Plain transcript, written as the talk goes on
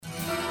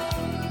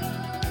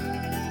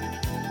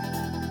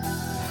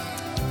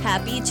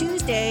Happy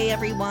Tuesday,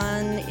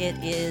 everyone. It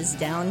is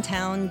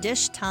Downtown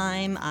Dish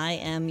Time. I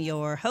am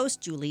your host,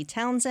 Julie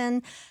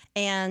Townsend,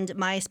 and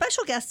my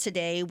special guest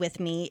today with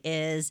me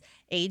is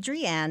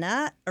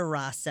Adriana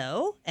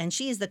Eraso, and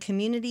she is the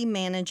community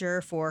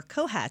manager for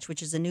Cohatch,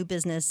 which is a new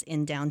business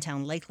in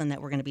downtown Lakeland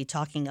that we're going to be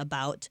talking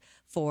about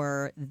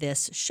for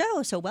this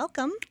show. So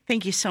welcome.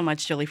 Thank you so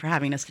much, Julie, for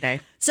having us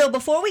today. So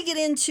before we get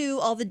into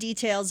all the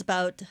details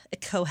about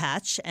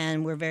Cohatch,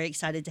 and we're very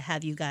excited to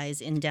have you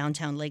guys in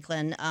downtown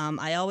Lakeland,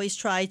 I always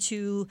try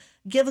to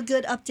give a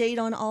good update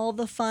on all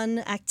the fun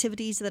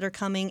activities that are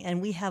coming,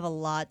 and we have a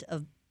lot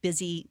of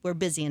we're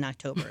busy in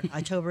October.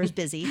 October is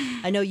busy.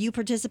 I know you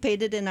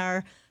participated in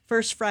our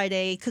First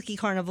Friday Cookie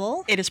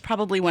Carnival. It is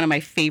probably one of my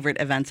favorite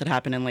events that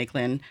happen in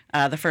Lakeland.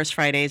 The First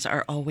Fridays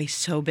are always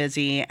so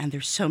busy, and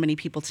there's so many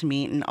people to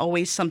meet, and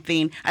always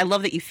something. I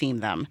love that you theme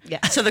them.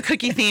 Yeah. So the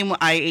cookie theme,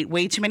 I ate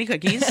way too many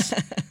cookies,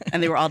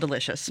 and they were all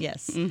delicious.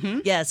 Yes. Mm-hmm.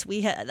 Yes,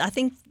 we had. I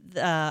think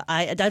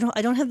I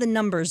don't have the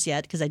numbers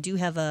yet because I do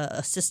have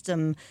a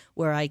system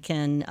where I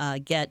can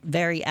get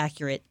very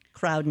accurate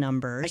crowd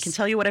numbers. I can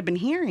tell you what I've been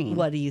hearing.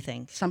 What do you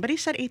think? Somebody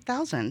said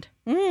 8,000.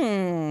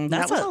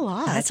 That was a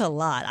lot. That's a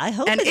lot. I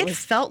hope and it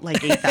felt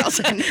like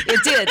 8,000.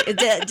 It did.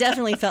 It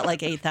definitely felt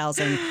like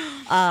 8,000.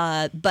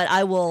 But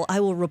I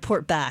will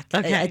report back.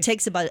 Okay. It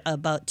takes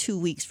about 2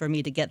 weeks for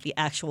me to get the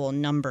actual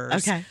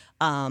numbers. Okay.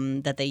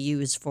 That they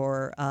use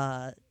for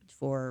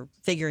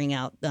figuring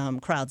out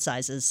crowd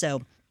sizes.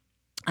 So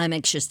I'm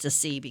anxious to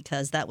see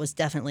because that was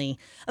definitely,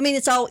 I mean,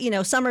 it's all,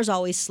 summer's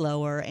always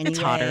slower anyway. It's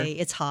hotter.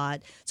 It's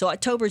hot. So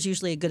October's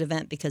usually a good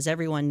event because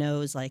everyone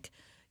knows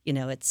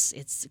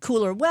it's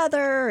cooler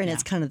weather and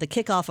it's kind of the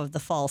kickoff of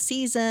the fall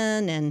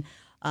season.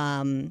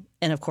 And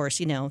of course,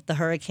 the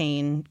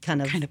hurricane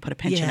kind of put a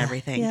pinch in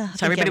everything. Yeah,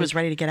 so everybody was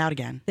ready to get out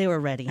again. They were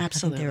ready.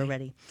 Absolutely. I think they were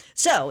ready.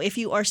 So if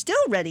you are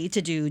still ready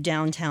to do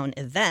downtown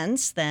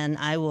events, then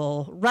I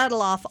will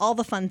rattle off all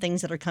the fun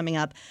things that are coming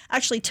up.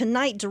 Actually,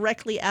 tonight,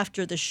 directly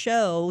after the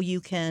show,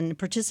 you can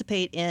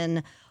participate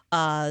in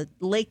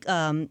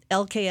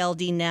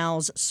LKLD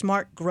Now's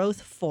Smart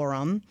Growth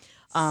Forum.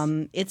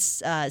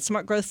 It's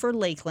Smart Growth for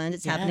Lakeland.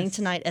 It's happening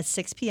tonight at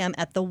 6 p.m.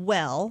 at The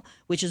Well,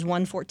 which is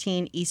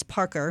 114 East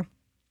Parker.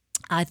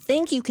 I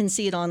think you can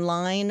see it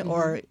online,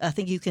 or I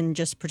think you can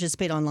just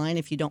participate online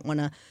if you don't want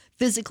to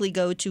physically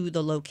go to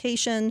the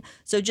location.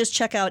 So just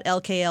check out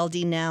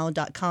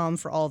lkldnow.com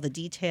for all the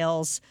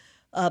details.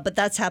 But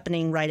that's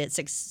happening right at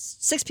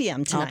 6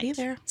 p.m. tonight. I'll be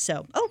there.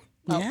 So,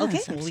 Yes, okay.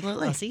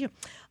 absolutely. I'll see you.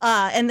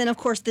 And then, of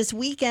course, this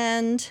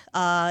weekend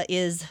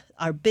is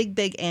our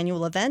big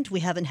annual event.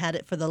 We haven't had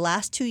it for the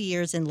last 2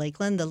 years in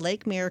Lakeland. The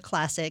Lake Mirror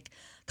Classic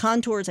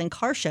Contours and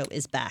Car Show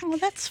is back. Oh,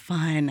 that's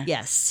fun.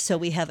 Yes. So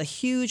we have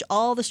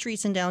all the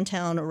streets in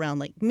downtown around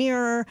Lake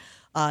Mirror.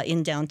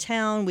 In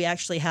downtown, we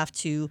actually have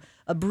to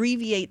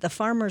abbreviate the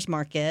farmers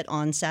market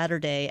on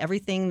Saturday.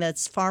 Everything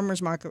that's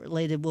farmers market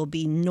related will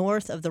be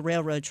north of the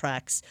railroad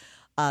tracks.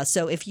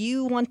 So if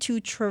you want to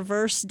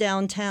traverse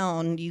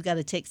downtown, you got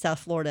to take South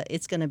Florida.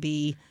 It's going to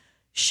be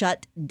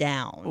shut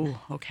down.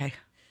 Oh, okay.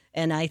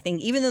 And I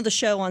think even though the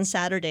show on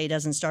Saturday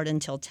doesn't start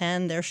until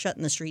 10, they're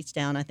shutting the streets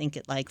down, I think,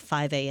 at like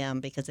 5 a.m.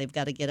 because they've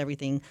got to get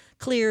everything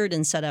cleared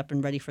and set up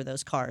and ready for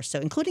those cars.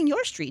 So including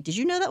your street. Did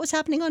you know that was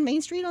happening on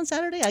Main Street on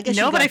Saturday? I guess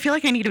but I feel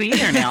like I need to be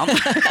there now.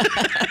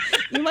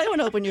 You might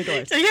want to open your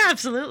doors. Yeah,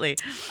 absolutely.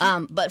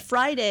 But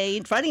Friday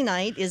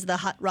night is the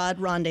Hot Rod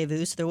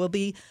Rendezvous. So there will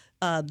be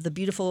the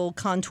beautiful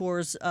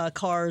Contours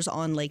cars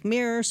on Lake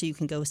Mirror, so you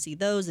can go see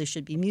those. There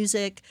should be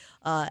music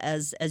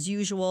as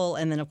usual.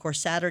 And then, of course,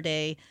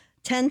 Saturday,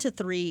 10 to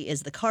 3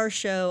 is the car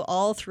show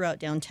all throughout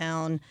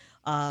downtown.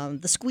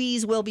 The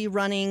squeeze will be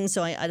running,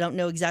 so I don't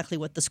know exactly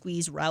what the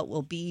squeeze route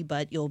will be,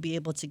 but you'll be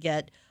able to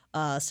get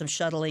some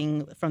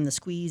shuttling from the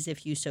squeeze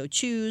if you so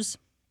choose.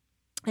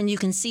 And you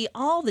can see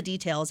all the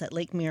details at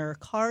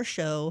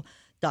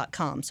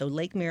lakemirrorcarshow.com. So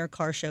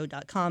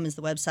lakemirrorcarshow.com is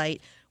the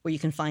website where you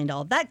can find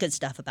all that good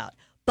stuff about.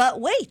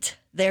 But wait,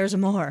 there's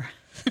more.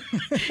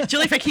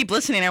 Julie, if I keep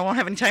listening, I won't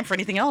have any time for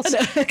anything else.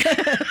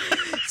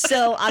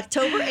 So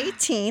October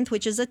 18th,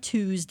 which is a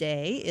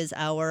Tuesday, is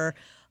our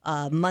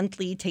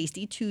monthly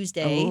Tasty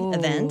Tuesday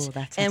event.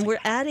 And we're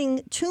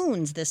adding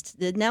tunes.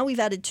 Now we've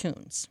added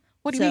tunes.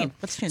 What do you mean?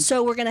 What's tunes?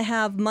 So we're going to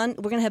have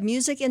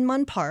music in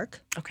Munn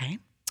Park. Okay.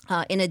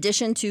 In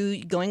addition to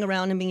going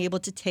around and being able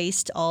to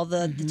taste all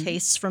the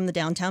tastes from the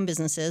downtown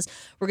businesses,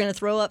 we're going to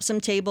throw up some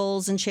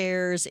tables and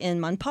chairs in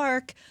Munn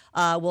Park.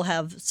 We'll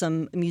have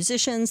some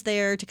musicians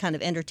there to kind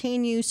of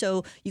entertain you.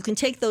 So you can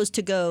take those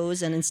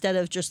to-goes, and instead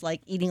of just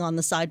like eating on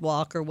the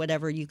sidewalk or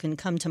whatever, you can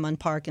come to Munn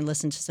Park and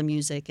listen to some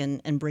music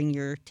and bring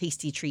your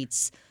tasty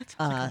treats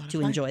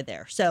to enjoy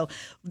there. So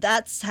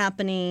that's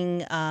happening.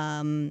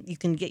 You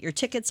can get your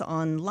tickets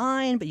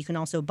online, but you can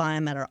also buy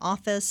them at our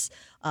office.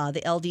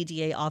 The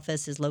LDDA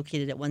office is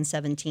located at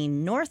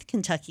 117 North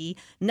Kentucky,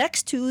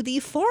 next to the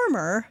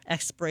former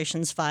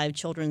Explorations 5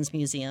 Children's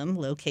Museum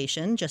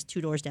location, just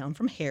 2 doors down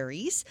from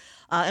Harry's.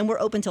 And we're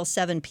open till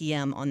 7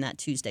 p.m. on that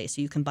Tuesday,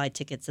 so you can buy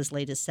tickets as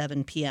late as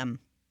 7 p.m.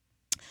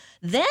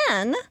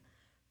 Then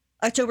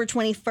October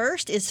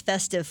 21st is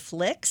Festive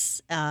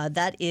Flicks.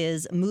 That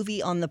is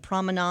Movie on the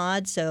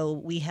Promenade. So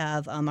we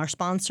have our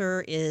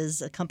sponsor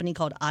is a company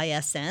called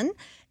ISN,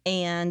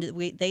 and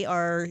they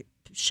are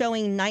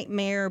showing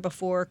Nightmare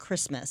Before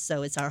Christmas.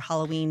 So it's our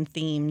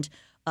Halloween-themed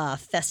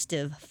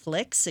festive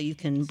flicks. So you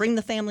can bring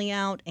the family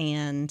out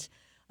and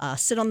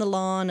sit on the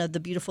lawn of the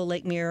beautiful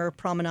Lake Mirror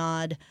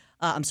Promenade.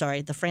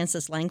 The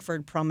Francis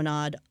Langford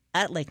Promenade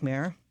at Lake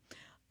Mirror.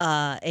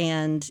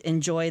 And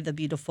enjoy the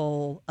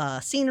beautiful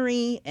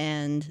scenery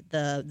and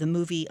the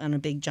movie on a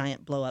big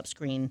giant blow-up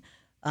screen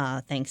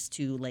thanks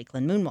to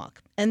Lakeland Moonwalk.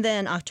 And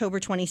then October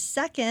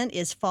 22nd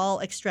is Fall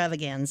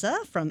Extravaganza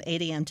from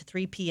 8 a.m. to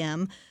 3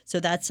 p.m. So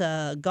that's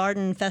a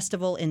garden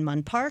festival in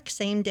Munn Park,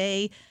 same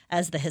day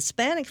as the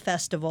Hispanic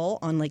Festival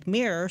on Lake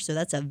Mirror. So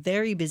that's a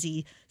very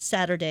busy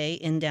Saturday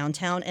in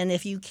downtown. And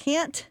if you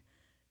can't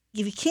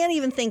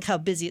even think how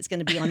busy it's going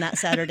to be on that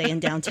Saturday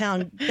in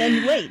downtown,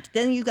 then wait.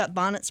 Then you got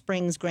Bonnet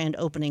Springs grand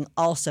opening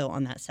also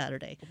on that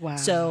Saturday. Wow.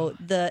 So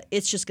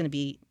it's just going to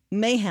be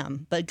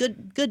mayhem, but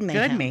good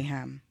mayhem. Good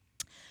mayhem.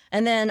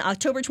 And then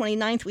October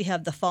 29th, we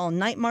have the Fall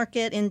Night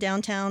Market in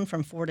downtown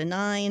from 4 to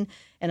 9.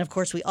 And, of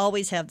course, we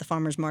always have the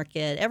Farmers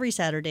Market every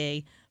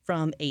Saturday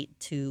from 8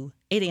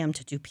 a.m.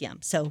 to 2 p.m.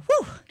 So,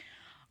 whew.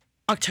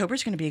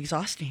 October's going to be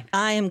exhausting.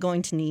 I am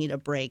going to need a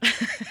break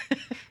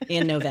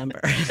in November.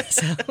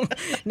 So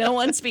no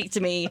one speak to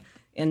me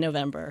in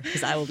November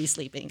because I will be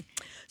sleeping.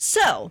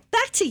 So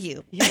back to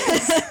you.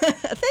 Yes.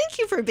 Thank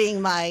you for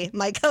being my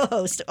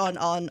co-host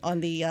on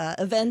the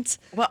event.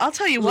 Well, I'll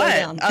tell you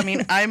what. I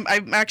mean,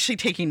 I'm actually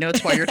taking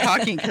notes while you're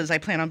talking because I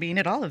plan on being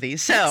at all of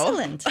these. So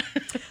excellent.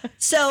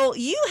 So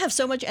you have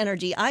so much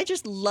energy. I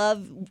just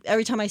love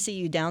every time I see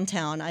you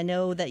downtown. I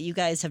know that you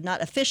guys have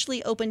not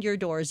officially opened your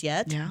doors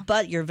yet,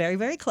 but you're very,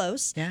 very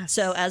close. Yes.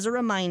 So as a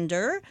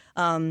reminder,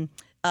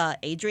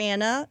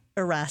 Adriana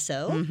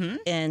Eraso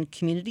and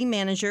community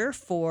manager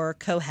for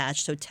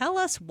Cohatch. So tell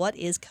us, what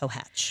is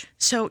Cohatch?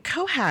 So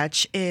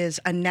Cohatch is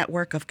a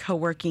network of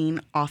co-working,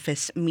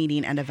 office,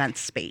 meeting, and event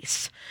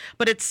space.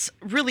 But it's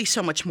really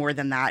so much more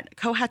than that.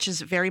 Cohatch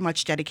is very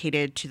much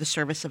dedicated to the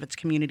service of its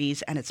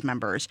communities and its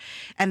members.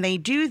 And they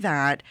do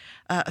that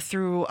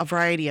through a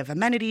variety of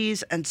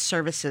amenities and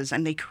services.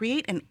 And they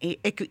create an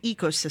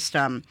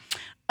ecosystem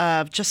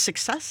of just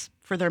success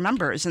for their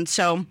members. And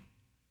so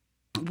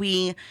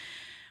we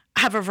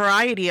have a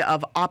variety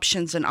of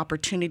options and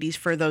opportunities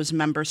for those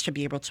members to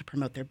be able to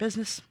promote their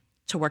business,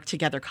 to work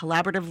together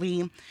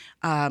collaboratively.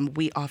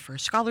 We offer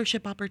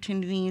scholarship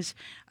opportunities.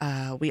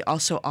 We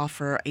also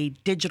offer a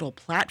digital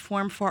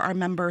platform for our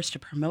members to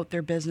promote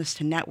their business,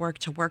 to network,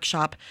 to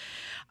workshop.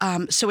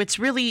 So it's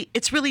really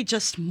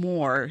just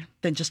more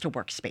than just a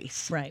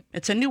workspace. Right.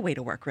 It's a new way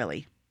to work,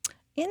 really.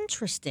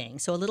 Interesting.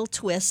 So a little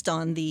twist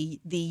on the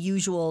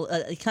usual,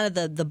 kind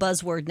of the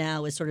buzzword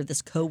now is sort of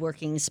this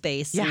co-working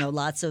space. Yeah. You know,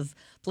 lots of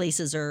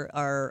places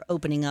are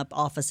opening up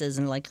offices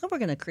and like, oh, we're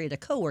going to create a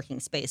co-working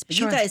space. But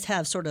Sure. you guys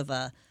have sort of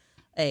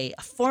a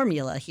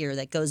formula here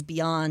that goes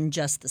beyond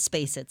just the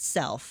space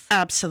itself.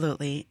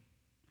 Absolutely.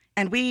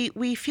 And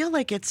we feel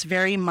like it's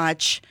very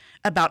much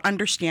about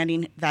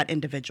understanding that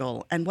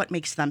individual and what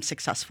makes them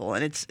successful.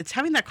 And it's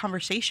having that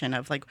conversation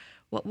of like,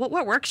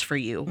 what works for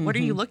you? What are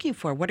you looking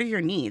for? What are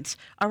your needs?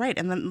 All right.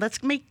 And then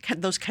let's make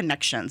those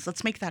connections.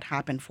 Let's make that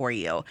happen for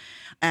you.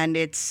 And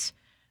it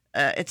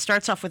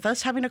starts off with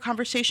us having a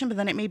conversation, but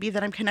then it may be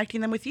that I'm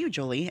connecting them with you,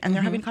 Julie, and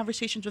they're having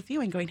conversations with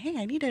you and going, hey,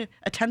 I need to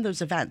attend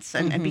those events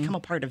and become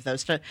a part of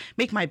those to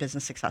make my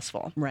business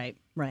successful. Right.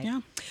 Yeah.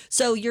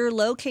 So you're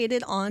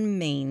located on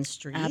Main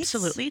Street.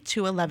 Absolutely.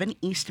 211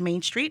 East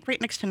Main Street, right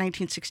next to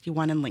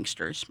 1961 and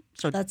Linksters.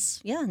 So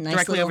that's, nice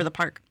directly over the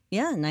park.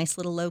 Yeah, nice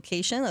little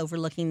location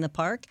overlooking the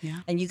park.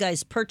 Yeah. And you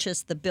guys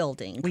purchased the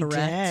building, correct? We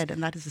did,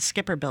 and that is the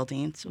Skipper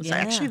Building. So it was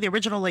actually the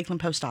original Lakeland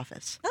Post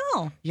Office.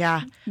 Oh.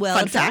 Yeah. Well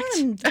Fun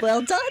done. fact.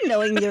 Well done,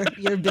 knowing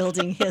your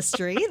building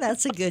history.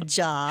 That's a good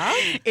job.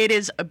 It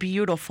is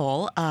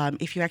beautiful.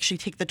 If you actually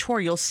take the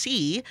tour, you'll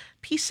see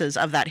pieces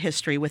of that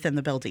history within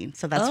the building.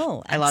 So that's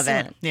I love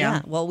it.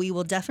 Yeah. Well, we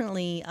will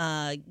definitely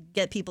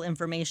get people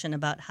information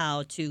about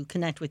how to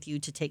connect with you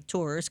to take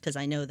tours, because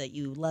I know that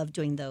you love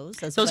doing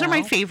those as well. Those are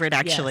my favorite,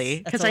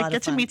 actually, because I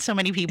get to meet so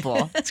many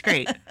people. It's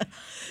great.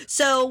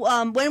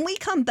 So when we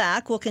come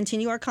back, we'll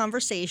continue our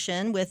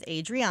conversation with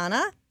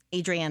Adriana.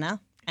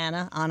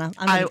 Anna. I'm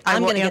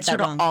going to get that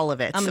wrong. All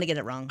of it. I'm going to get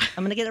it wrong.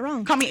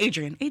 Call me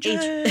Adrian.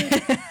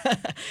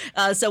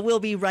 So we'll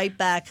be right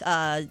back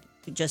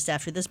just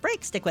after this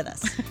break. Stick with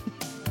us.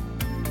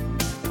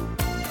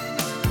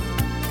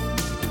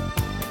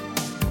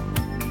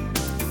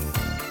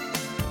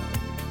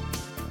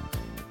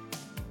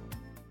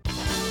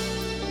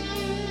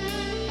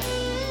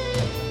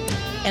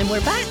 And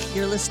we're back.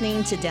 You're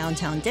listening to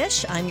Downtown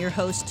Dish. I'm your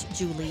host,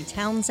 Julie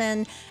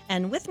Townsend.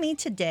 And with me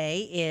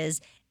today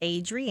is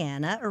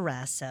Adriana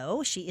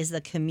Eraso. She is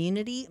the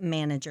community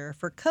manager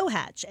for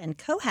Cohatch. And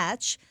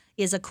Cohatch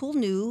is a cool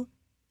new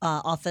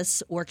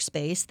office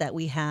workspace that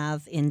we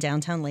have in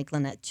downtown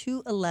Lakeland at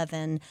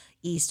 211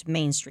 East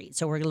Main Street.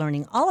 So we're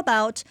learning all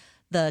about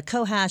the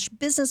Cohatch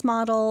business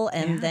model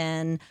and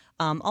then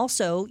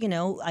Also,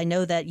 I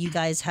know that you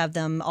guys have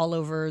them all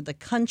over the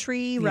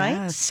country, right?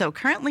 Yeah. So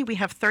currently we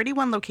have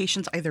 31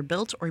 locations either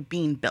built or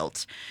being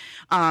built.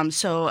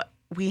 So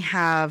we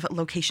have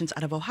locations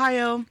out of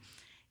Ohio,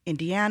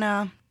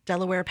 Indiana,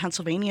 Delaware,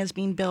 Pennsylvania is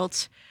being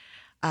built.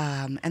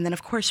 And then,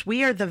 of course,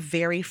 we are the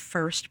very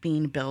first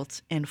being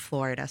built in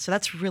Florida. So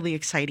that's really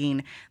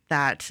exciting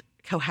that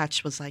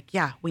Cohatch was like,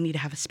 yeah, we need to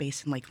have a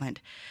space in Lakeland.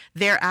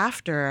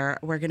 Thereafter,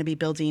 we're going to be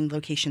building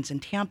locations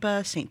in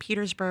Tampa, St.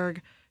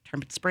 Petersburg,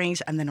 Tarpon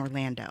Springs, and then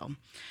Orlando.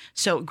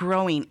 So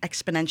growing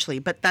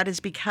exponentially. But that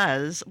is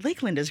because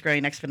Lakeland is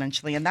growing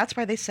exponentially. And that's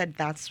why they said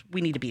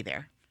we need to be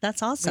there.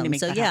 That's awesome.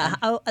 So yeah,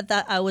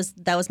 that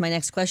was my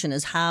next question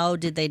is how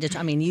did they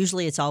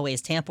usually it's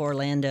always Tampa,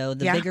 Orlando,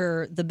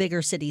 the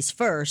bigger cities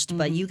first,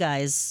 but you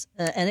guys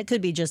and it could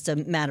be just a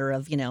matter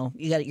of,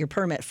 you got your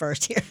permit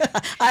first here.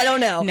 I don't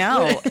know.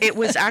 No, it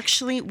was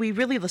actually we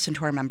really listened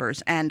to our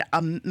members and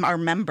our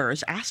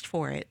members asked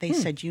for it. They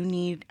said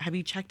have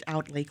you checked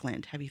out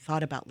Lakeland? Have you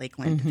thought about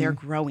Lakeland? They're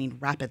growing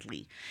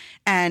rapidly.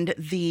 And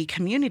the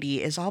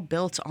community is all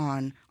built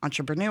on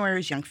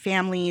entrepreneurs, young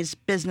families,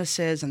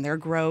 businesses and their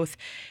growth.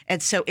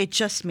 And so it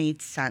just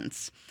made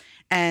sense.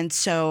 And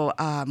so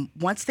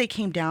once they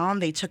came down,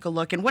 they took a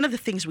look. And one of the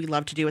things we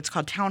love to do, it's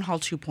called Town Hall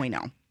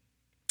 2.0.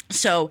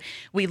 So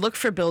we look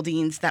for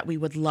buildings that we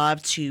would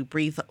love to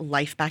breathe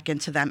life back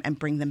into them and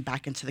bring them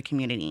back into the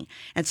community.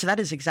 And so that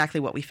is exactly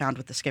what we found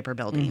with the Skipper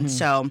building.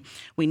 So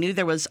we knew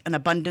there was an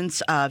abundance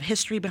of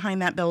history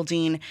behind that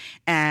building,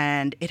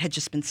 and it had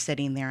just been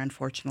sitting there,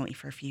 unfortunately,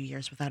 for a few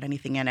years without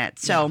anything in it.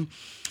 So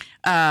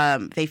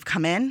they've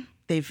come in.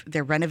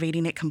 They're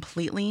renovating it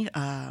completely.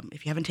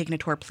 If you haven't taken a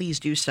tour, please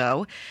do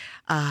so.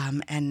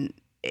 And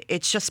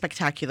it's just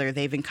spectacular.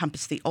 They've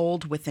encompassed the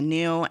old with the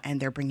new, and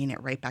they're bringing it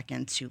right back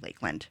into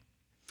Lakeland.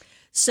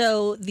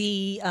 So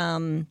the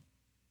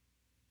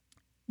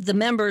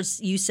members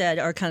you said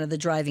are kind of the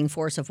driving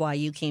force of why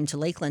you came to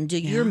Lakeland. Do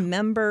your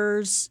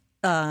members?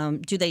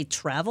 Do they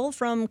travel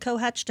from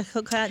Cohatch to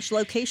Cohatch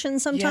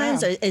locations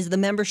sometimes? Yeah. Is the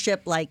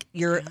membership like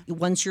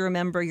once you're a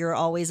member, you're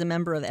always a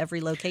member of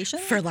every location?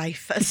 For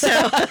life.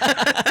 So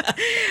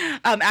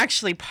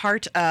actually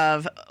part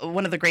of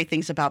one of the great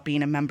things about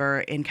being a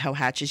member in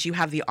Cohatch is you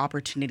have the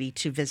opportunity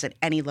to visit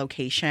any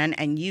location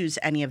and use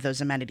any of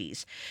those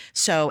amenities.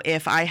 So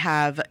if I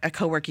have a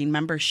co-working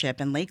membership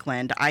in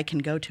Lakeland, I can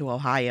go to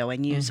Ohio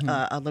and use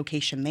a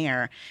location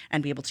there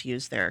and be able to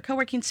use their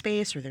co-working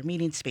space or their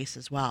meeting space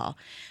as well.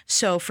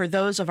 So for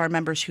those of our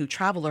members who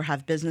travel or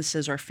have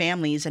businesses or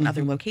families in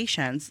other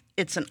locations,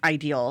 it's an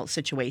ideal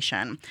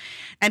situation.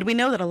 And we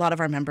know that a lot of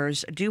our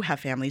members do have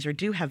families or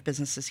do have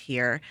businesses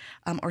here,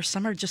 or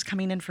some are just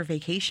coming in for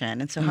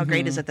vacation. And so how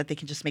great is it that they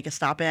can just make a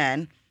stop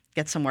in,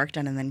 get some work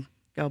done, and then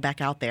go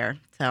back out there.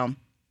 So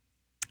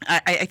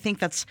I think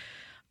that's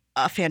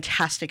a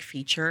fantastic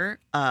feature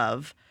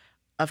of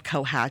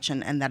Cohatch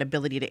and that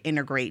ability to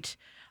integrate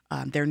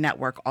their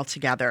network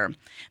altogether.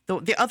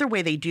 The other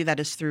way they do that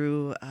is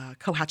through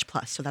Cohatch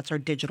Plus. So that's our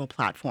digital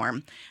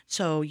platform.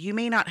 So you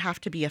may not have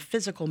to be a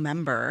physical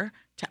member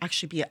to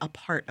actually be a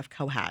part of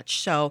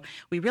Cohatch. So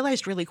we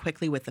realized really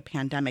quickly with the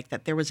pandemic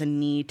that there was a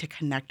need to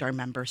connect our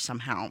members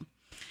somehow.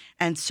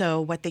 And so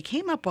what they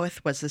came up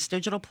with was this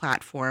digital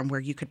platform where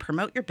you could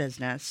promote your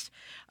business,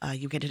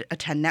 you get to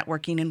attend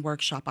networking and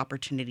workshop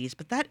opportunities,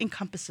 but that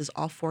encompasses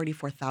all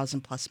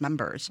 44,000 plus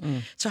members.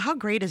 So how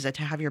great is it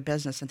to have your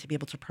business and to be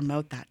able to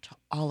promote that to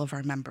all of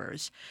our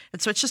members?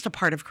 And so it's just a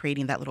part of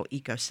creating that little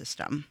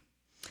ecosystem.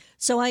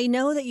 So I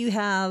know that you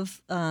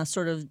have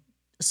sort of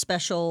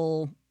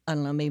special, I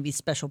don't know, maybe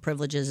special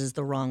privileges is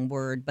the wrong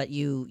word, but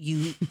you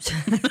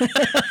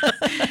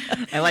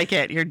I like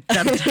it. You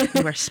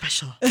are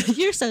special.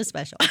 You're so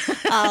special.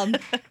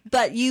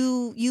 But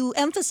you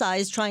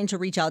emphasize trying to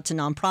reach out to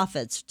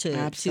nonprofits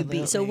to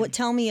be. So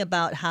tell me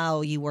about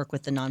how you work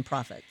with the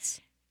nonprofits.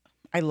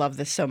 I love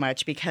this so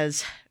much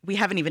because we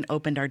haven't even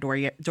opened our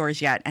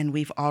doors yet, and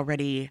we've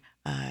already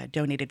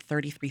donated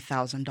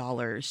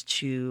 $33,000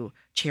 to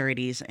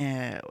charities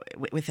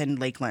within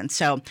Lakeland.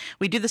 So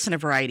we do this in a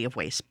variety of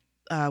ways.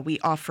 We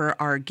offer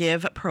our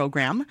Give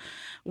program,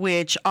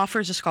 which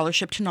offers a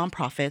scholarship to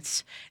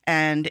nonprofits,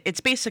 and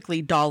it's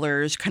basically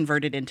dollars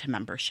converted into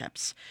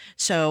memberships.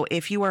 So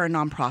if you are a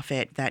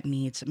nonprofit that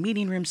needs a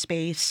meeting room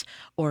space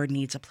or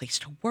needs a place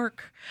to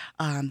work,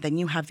 then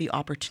you have the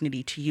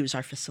opportunity to use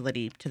our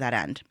facility to that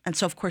end. And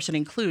so, of course, it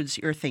includes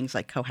your things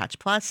like Cohatch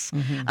Plus.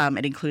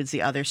 It includes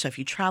the others. So if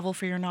you travel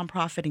for your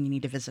nonprofit and you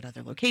need to visit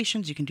other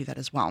locations, you can do that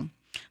as well.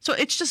 So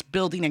it's just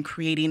building and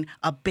creating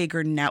a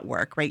bigger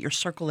network, right? Your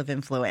circle of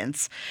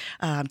influence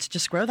to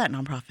just grow that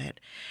nonprofit.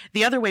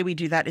 The other way we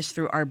do that is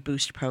through our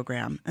Boost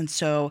program. And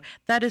so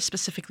that is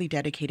specifically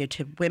dedicated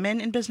to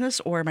women in business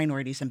or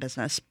minorities in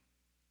business.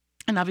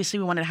 And obviously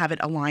we wanted to have it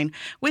align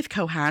with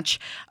Cohatch,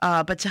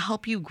 but to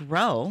help you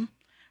grow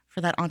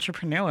for that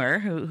entrepreneur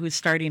who's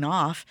starting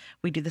off,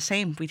 we do the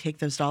same. We take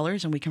those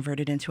dollars and we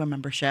convert it into a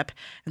membership.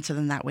 And so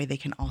then that way they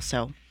can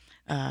also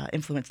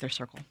influence their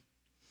circle.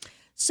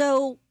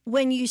 So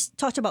when you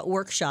talked about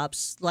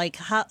workshops, like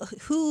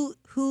who's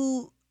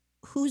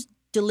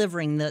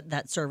delivering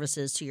that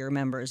services to your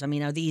members? I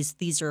mean, are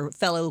these are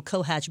fellow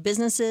Cohatch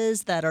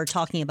businesses that are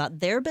talking about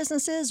their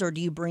businesses, or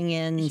do you bring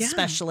in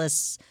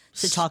specialists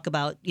to talk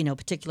about,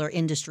 particular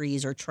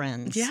industries or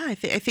trends? Yeah, I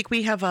think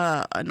we have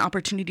an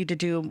opportunity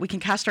we can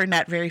cast our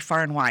net very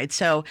far and wide.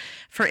 So,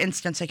 for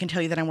instance, I can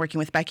tell you that I'm working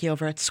with Becky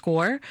over at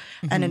SCORE,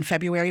 and in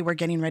February, we're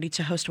getting ready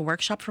to host a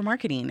workshop for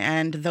marketing.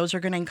 And those are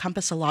going to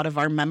encompass a lot of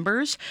our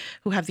members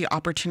who have the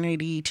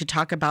opportunity to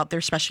talk about their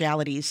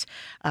specialities.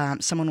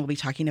 Someone will be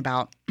talking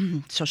about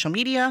social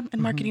media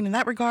and marketing in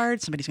that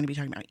regard. Somebody's going to be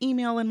talking about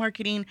email and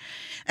marketing.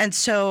 And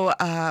so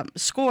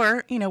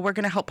SCORE, we're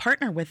going to help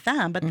partner with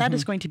them, but that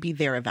is going to be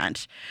their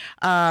event.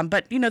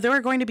 But, there are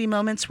going to be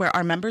moments where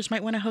our members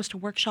might want to host a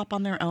workshop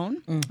on their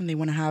own, and they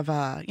want to have,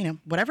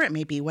 whatever it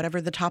may be,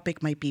 whatever the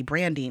topic might be,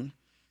 branding.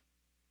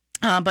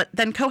 But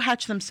then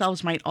Cohatch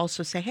themselves might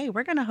also say, hey,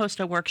 we're going to host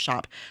a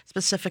workshop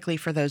specifically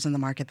for those in the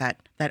market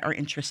that are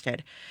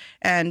interested.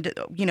 And,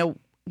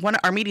 one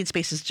of our meeting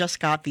spaces just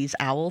got these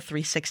Owl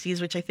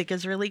 360s, which I think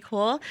is really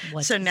cool.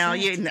 What's an Owl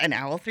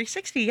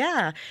 360,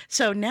 yeah.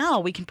 So now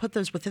we can put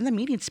those within the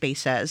meeting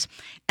spaces,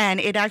 and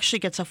it actually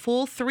gets a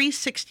full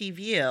 360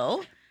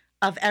 view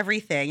of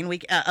everything,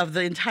 and of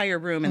the entire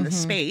room in the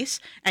space,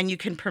 and you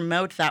can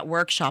promote that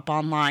workshop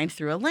online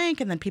through a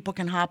link, and then people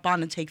can hop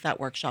on and take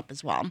that workshop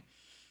as well.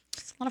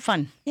 It's a lot of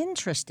fun.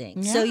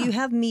 Interesting. Yeah. So you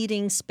have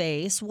meeting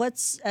space.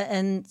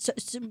 Kind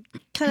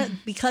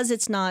of because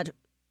it's not.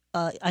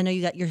 I know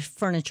you got your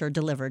furniture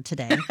delivered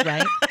today,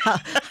 right?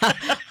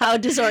 How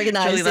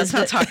disorganized Julie, let's is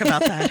not it? talk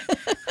about that.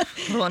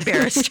 A little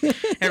embarrassed.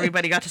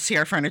 Everybody got to see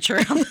our furniture.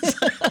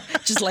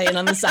 Just laying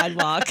on the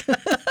sidewalk.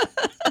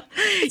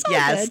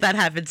 Yes, that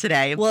happened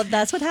today. Well,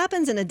 that's what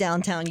happens in a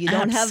downtown. You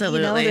don't have,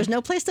 there's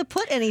no place to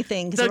put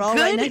anything because they're all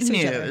right next to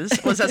each other. The good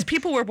news was as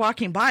people were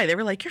walking by, they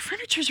were like, your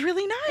furniture's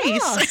really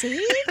nice. Oh,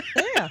 see?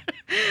 Yeah.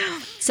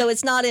 So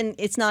it's not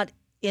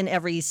in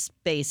every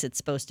space it's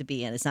supposed to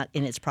be in. It's not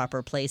in its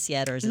proper place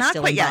yet, or is it not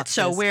still quite in yet? boxes?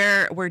 So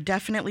we're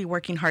definitely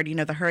working hard.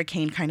 The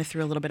hurricane kind of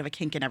threw a little bit of a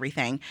kink in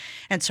everything,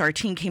 and so our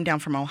team came down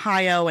from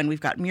Ohio, and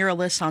we've got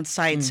muralists on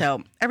site.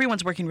 So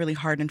everyone's working really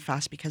hard and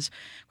fast because,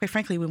 quite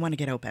frankly, we want to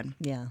get open.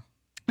 Yeah.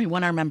 We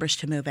want our members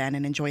to move in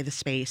and enjoy the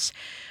space.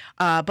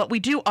 But we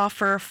do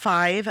offer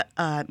 5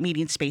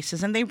 meeting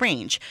spaces, and they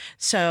range.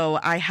 So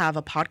I have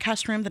a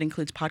podcast room that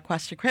includes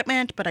podcast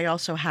equipment, but I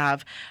also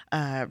have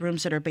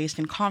rooms that are based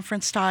in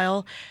conference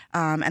style.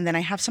 And then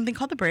I have something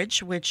called The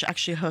Bridge, which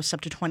actually hosts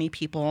up to 20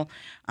 people,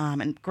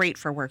 and great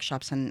for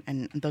workshops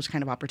and those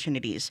kind of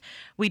opportunities.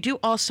 We do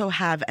also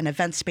have an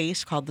event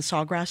space called the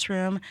Sawgrass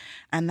Room,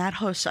 and that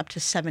hosts up to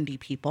 70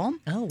 people.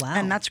 Oh, wow.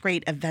 And that's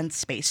great event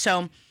space.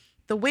 So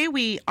the way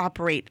we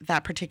operate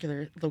that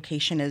particular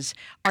location is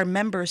our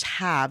members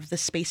have the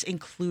space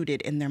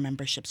included in their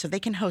membership. So they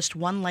can host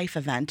one life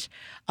event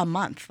a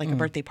month, like a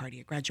birthday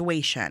party, a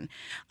graduation.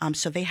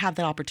 So they have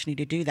that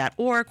opportunity to do that,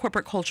 or a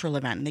corporate cultural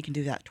event, and they can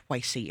do that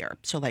twice a year.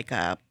 So like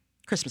a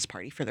Christmas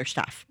party for their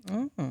staff.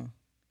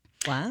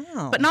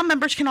 Wow. But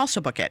non-members can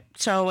also book it.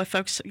 So if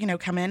folks,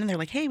 come in and they're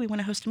like, hey, we want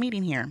to host a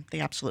meeting here, they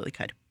absolutely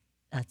could.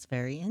 That's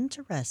very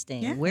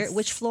interesting. Yes.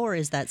 Which floor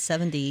is that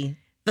 70?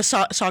 The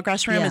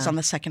Sawgrass Room is on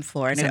the second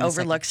floor, and It's it on the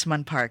overlooks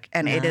Munn Park,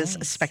 and it is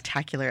Nice.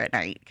 spectacular at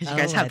night because you Oh,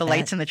 guys have I the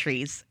lights bet. and the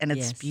trees, and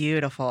it's Yes.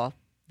 beautiful.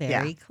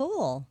 Very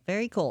cool.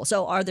 Very cool.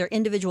 So are there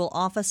individual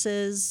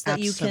offices that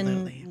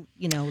Absolutely.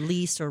 you can,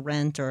 lease or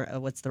rent, or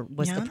what's the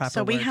proper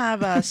So we word?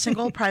 have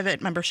single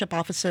private membership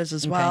offices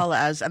as well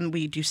as, and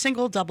we do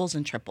single, doubles,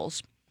 and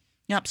triples.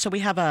 Yep. So we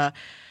have a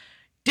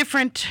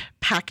different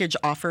package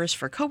offers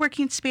for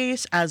co-working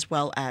space as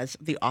well as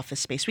the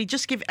office space. We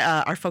just give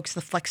our folks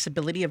the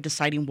flexibility of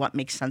deciding what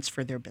makes sense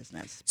for their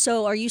business.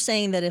 So are you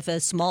saying that if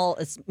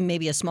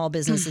maybe a small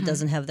business that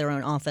doesn't have their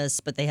own office,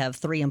 but they have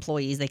 3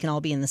 employees, they can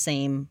all be in the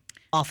same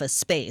office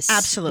space?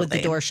 Absolutely. With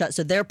the door shut.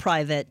 So they're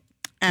private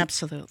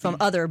Absolutely. from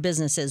other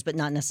businesses, but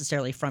not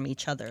necessarily from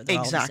each other. They're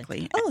all the same.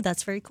 Exactly. Oh,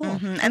 that's very cool.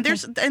 And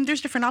there's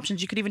different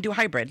options. You could even do a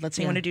hybrid. Let's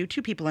say you want to do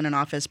 2 people in an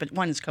office, but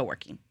one is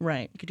co-working.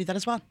 Right. You could do that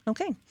as well.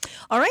 Okay.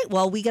 All right.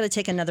 Well, we got to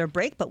take another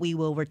break, but we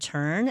will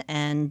return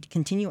and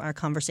continue our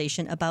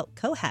conversation about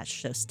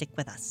Cohatch. So stick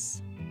with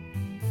us.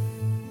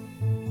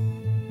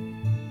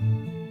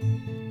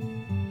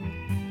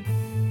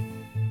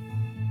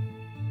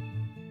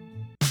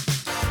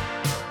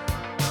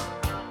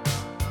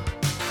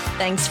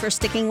 Thanks for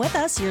sticking with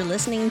us. You're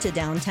listening to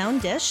Downtown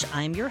Dish.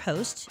 I'm your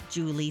host,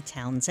 Julie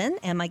Townsend,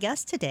 and my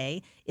guest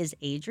today is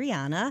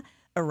Adriana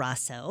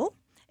Eraso,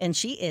 and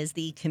she is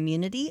the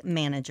community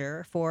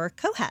manager for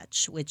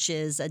Cohatch, which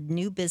is a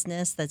new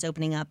business that's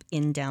opening up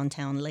in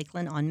downtown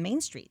Lakeland on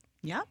Main Street.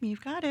 Yeah,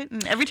 you've got it.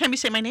 And every time you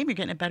say my name, you're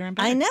getting it better and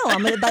better. I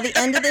know. By the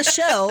end of this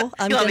show,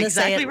 I'm You'll have going to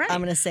say exactly it. right.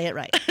 I'm going to say it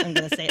right. I'm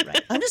going to say it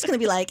right. I'm just going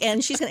to be like,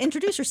 and she's going to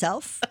introduce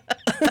herself.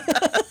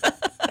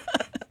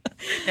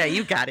 Yeah,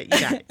 you got it. You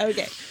got it.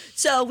 Okay.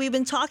 So we've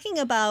been talking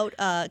about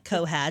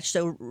Cohatch.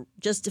 So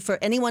just for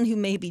anyone who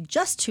may be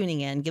just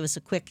tuning in, give us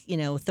a quick,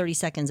 30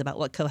 seconds about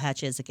what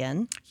Cohatch is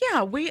again.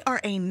 Yeah, we are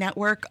a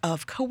network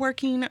of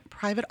co-working,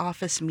 private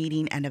office,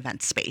 meeting, and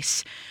event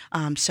space.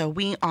 So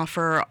we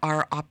offer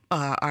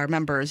our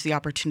members the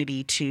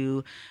opportunity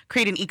to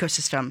create an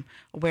ecosystem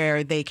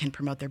where they can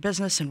promote their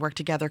business and work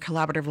together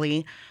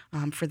collaboratively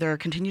for their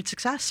continued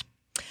success.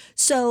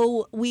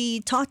 So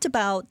we talked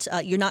about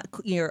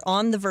you're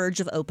on the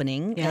verge of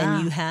opening,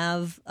 and you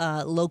have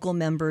local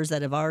members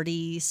that have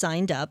already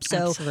signed up.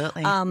 So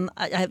Absolutely.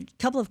 I have a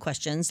couple of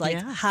questions,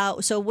 like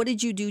So what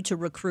did you do to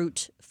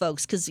recruit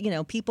folks? Because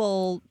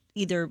people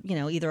either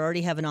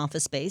already have an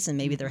office space and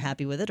maybe they're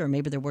happy with it, or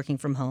maybe they're working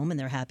from home and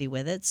they're happy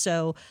with it.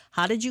 So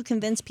how did you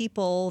convince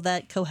people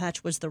that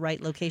Cohatch was the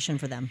right location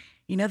for them?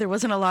 There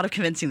wasn't a lot of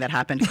convincing that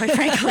happened, quite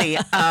frankly.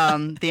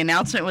 The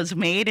announcement was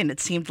made, and it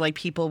seemed like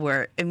people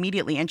were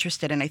immediately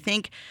interested. And I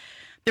think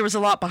there was a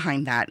lot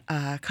behind that.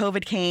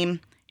 COVID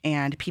came,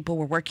 and people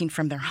were working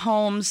from their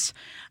homes.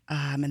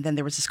 And then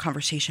there was this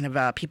conversation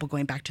about people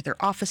going back to their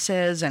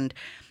offices. And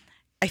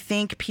I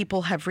think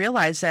people have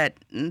realized that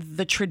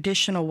the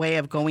traditional way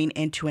of going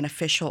into an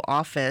official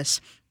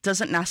office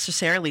doesn't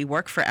necessarily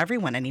work for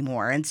everyone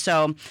anymore. And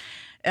so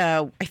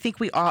I think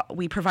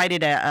we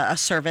provided a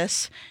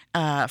service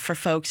for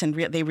folks, and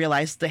they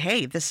realized that,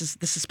 hey, this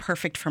is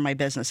perfect for my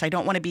business. I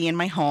don't want to be in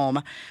my home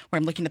where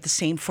I'm looking at the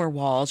same four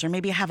walls, or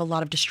maybe I have a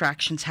lot of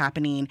distractions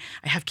happening.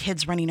 I have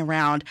kids running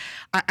around.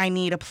 I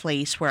need a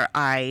place where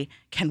I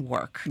can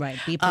work. Right,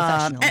 be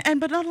professional.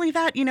 But not only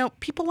that,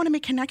 people want to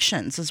make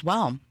connections as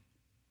well.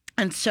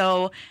 And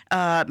so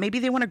maybe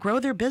they want to grow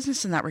their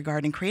business in that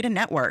regard and create a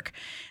network.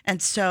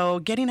 And so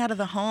getting out of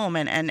the home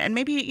and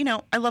maybe,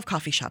 I love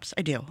coffee shops.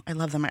 I do. I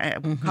love them.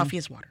 Coffee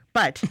is water.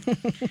 But,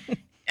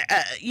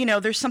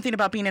 there's something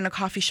about being in a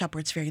coffee shop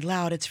where it's very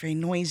loud, it's very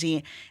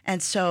noisy.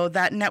 And so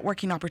that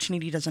networking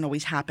opportunity doesn't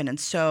always happen. And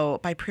so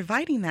by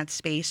providing that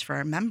space for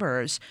our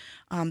members,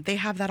 they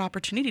have that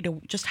opportunity to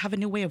just have a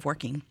new way of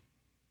working.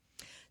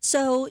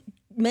 So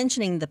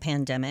mentioning the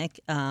pandemic,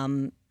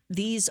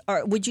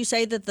 would you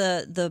say that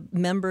the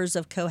members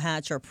of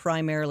Cohatch are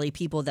primarily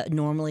people that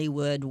normally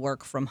would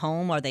work from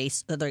home? Are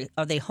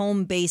they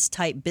home-based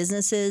type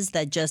businesses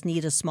that just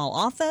need a small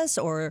office?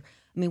 Or,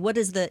 what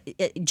is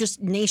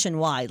just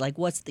nationwide, like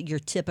what's your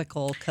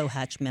typical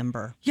Cohatch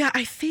member? Yeah,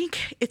 I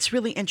think it's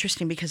really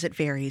interesting because it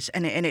varies,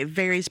 and it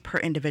varies per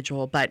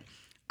individual, but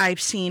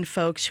I've seen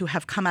folks who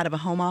have come out of a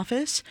home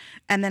office,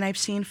 and then I've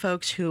seen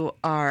folks who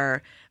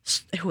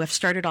have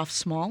started off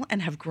small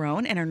and have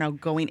grown and are now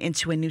going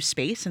into a new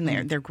space, and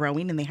they're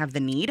growing and they have the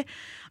need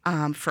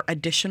for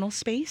additional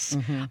space.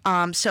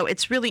 So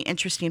it's really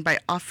interesting by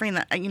offering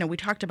that. We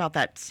talked about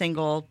that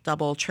single,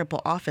 double,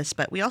 triple office,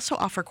 but we also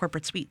offer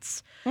corporate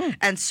suites.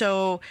 And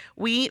so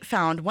we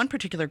found one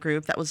particular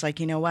group that was like,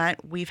 you know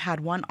what, we've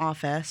had one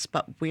office,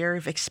 but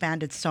we've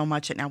expanded so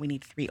much that now we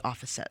need 3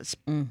 offices.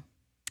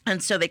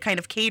 And so they kind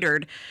of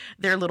catered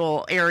their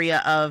little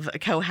area of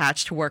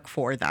Cohatch to work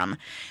for them.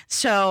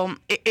 So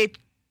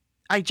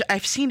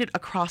I've seen it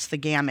across the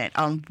gamut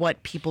on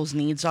what people's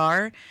needs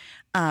are.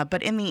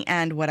 But in the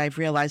end, what I've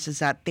realized is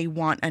that they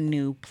want a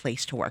new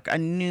place to work, a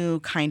new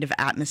kind of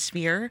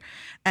atmosphere,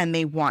 and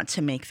they want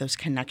to make those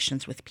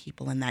connections with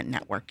people in that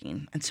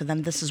networking. And so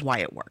then this is why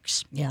it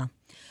works. Yeah.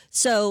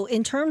 So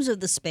in terms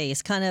of the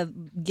space, kind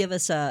of give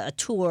us a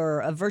tour,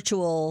 a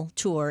virtual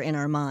tour in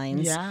our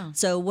minds. Yeah.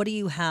 So what do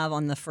you have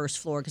on the first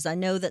floor? Because I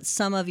know that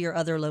some of your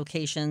other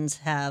locations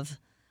have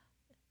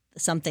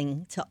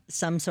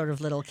some sort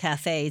of little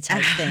cafe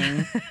type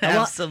thing.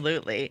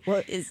 Absolutely.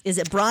 Well, is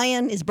it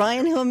Brian? Is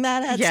Brian who I'm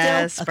mad at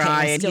yes, still?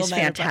 Brian. Okay, he's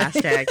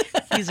fantastic.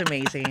 He's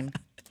amazing.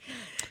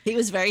 He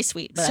was very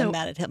sweet, but I'm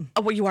mad at him.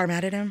 Oh, well, you are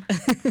mad at him?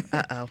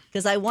 Uh-oh.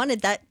 Because I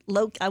wanted that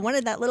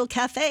little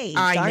cafe.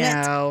 I Darn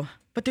know. It.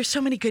 But there's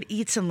so many good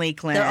eats in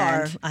Lakeland. There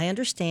are. I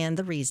understand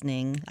the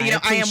reasoning. I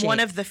am one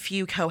of the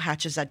few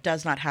Cohatches that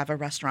does not have a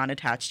restaurant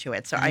attached to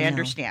it, so I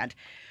understand.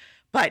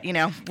 But,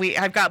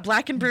 I've got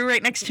Black and Brew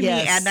right next to me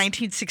and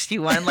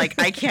 1961. Like,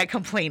 I can't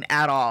complain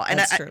at all. And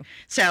That's true.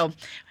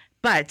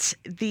 But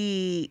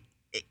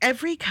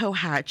every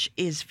Cohatch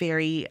is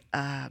very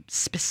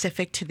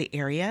specific to the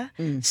area.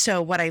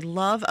 So what I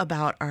love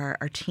about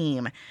our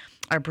team,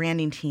 our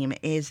branding team,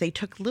 is they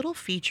took little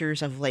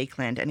features of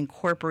Lakeland and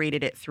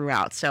incorporated it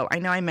throughout. So I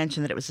know I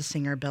mentioned that it was a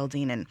Singer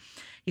building, and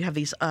you have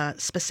these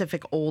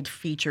specific old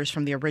features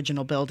from the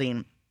original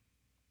building.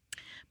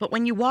 But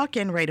when you walk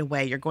in right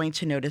away, you're going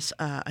to notice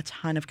a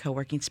ton of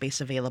co-working space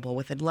available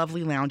with a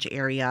lovely lounge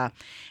area,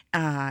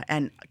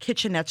 and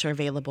kitchenettes are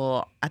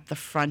available at the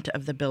front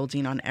of the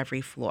building on every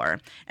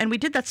floor. And we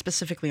did that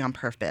specifically on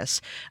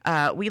purpose.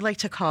 We like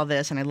to call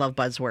this, and I love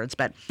buzzwords,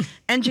 but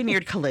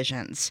engineered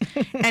collisions.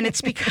 And it's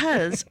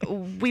because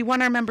we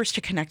want our members to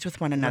connect with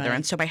one another. Right.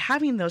 And so by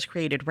having those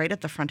created right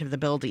at the front of the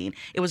building,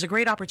 it was a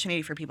great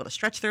opportunity for people to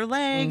stretch their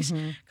legs,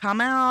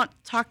 come out,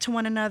 talk to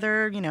one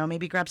another,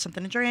 maybe grab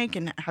something to drink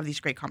and have these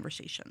great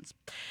conversations.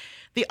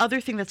 The other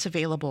thing that's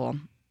available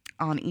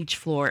on each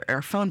floor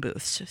are phone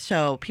booths.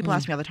 So people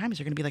ask me all the time, is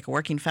there going to be like a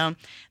working phone?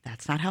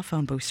 That's not how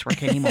phone booths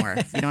work anymore.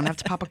 You don't have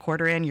to pop a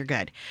quarter in. You're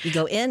good. You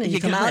go in and you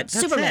come out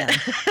Superman.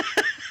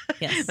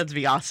 Yes. That'd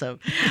be awesome.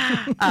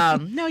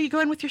 No, you go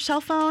in with your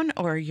cell phone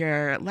or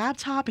your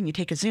laptop and you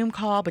take a Zoom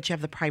call, but you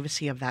have the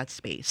privacy of that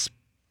space.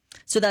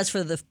 So that's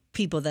for the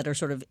people that are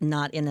sort of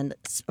not in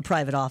a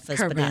private office,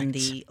 Correct. but in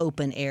the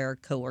open air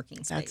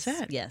co-working space.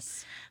 That's it.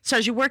 Yes. So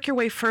as you work your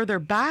way further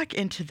back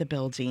into the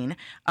building,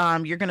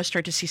 you're going to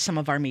start to see some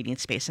of our meeting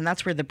space, and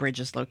that's where the bridge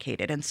is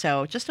located. And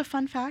so just a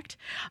fun fact,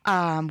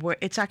 where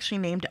it's actually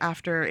named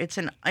after, it's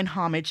in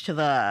homage to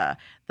the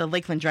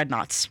Lakeland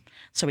Dreadnoughts.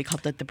 So we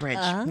called it the bridge.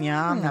 Oh.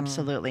 Yeah,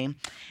 absolutely.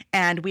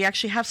 And we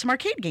actually have some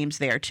arcade games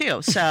there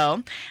too.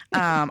 So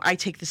I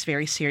take this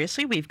very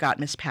seriously. We've got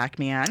Miss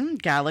Pac-Man,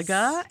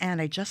 Galaga,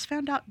 and I just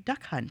found out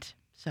Duck Hunt.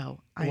 So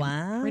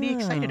I'm pretty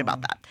excited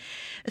about that.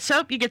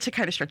 So you get to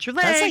kind of stretch your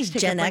legs. That's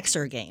like Gen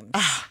Xer games.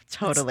 Oh,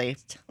 totally.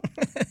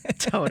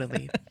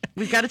 Totally.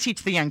 We've got to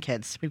teach the young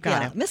kids. We've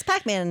got to. Miss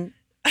Pac-Man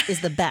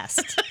is the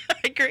best.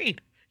 Agreed.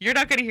 You're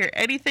not going to hear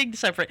anything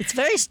separate. It's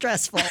very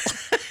stressful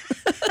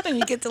when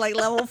you get to like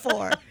level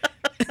 4.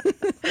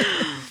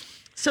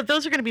 So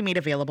those are going to be made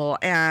available.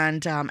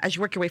 And as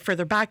you work your way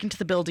further back into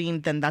the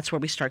building, then that's where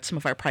we start some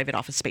of our private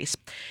office space,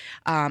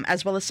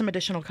 as well as some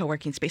additional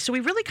co-working space. So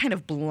we really kind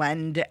of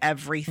blend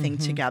everything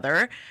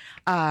together.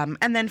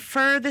 And then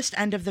furthest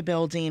end of the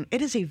building, it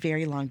is a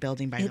very long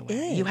building, by the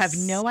way. Is. You have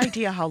no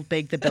idea how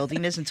big the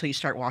building is until you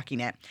start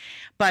walking it.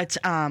 But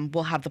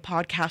we'll have the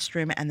podcast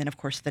room and then, of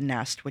course, the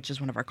Nest, which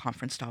is one of our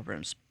conference style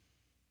rooms.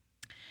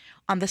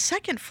 On the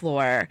second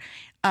floor,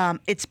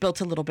 it's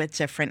built a little bit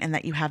different in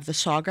that you have the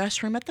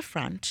sawgrass room at the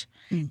front,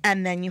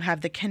 and then you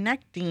have the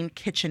connecting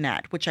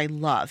kitchenette, which I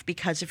love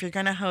because if you're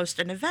going to host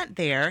an event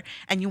there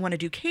and you want to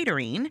do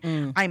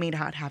catering, I may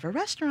not have a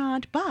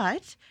restaurant,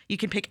 but you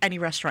can pick any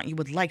restaurant you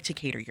would like to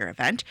cater your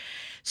event.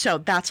 So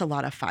that's a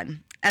lot of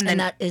fun. And then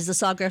that is the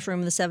Sawgrass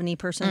room, the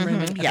 70-person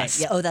room? Okay.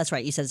 Yes. Yeah. Oh, that's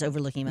right. You said it's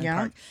overlooking Menlo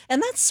Park.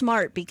 And that's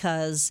smart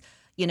because,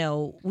 you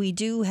know, we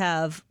do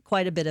have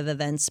quite a bit of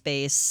event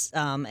space,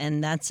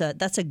 and that's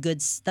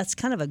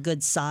kind of a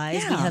good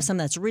size. Yeah. We have some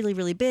that's really,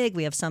 really big.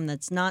 We have some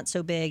that's not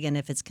so big, and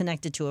if it's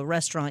connected to a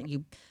restaurant,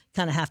 you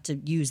kind of have to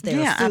use their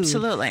food. Yeah,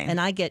 absolutely.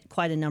 And I get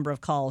quite a number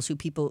of calls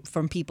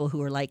from people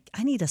who are like,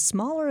 I need a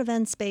smaller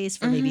event space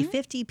for maybe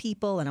 50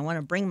 people, and I want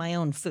to bring my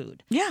own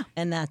food. Yeah.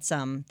 And that's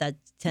that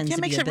tends to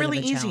be makes a it bit really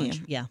of a challenge.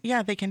 easy. Yeah.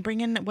 Yeah, they can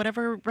bring in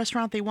whatever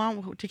restaurant they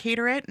want to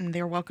cater it, and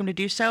they're welcome to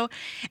do so.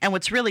 And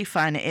what's really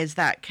fun is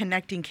that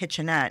connecting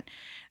kitchenette,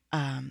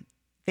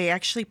 they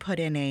actually put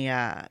in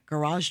a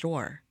garage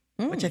door,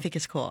 which I think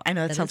is cool. I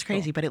know that sounds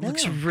crazy, cool. but it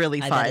looks really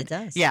fun. I bet it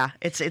does. Yeah,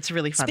 it's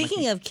really fun.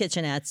 Speaking of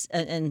kitchenettes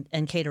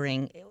and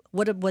catering,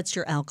 what's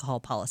your alcohol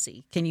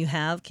policy? We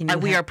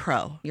are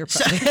pro. You're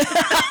pro.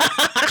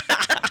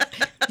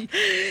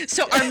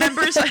 So our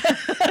members,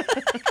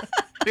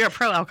 we are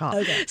pro alcohol.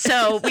 Okay.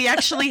 So we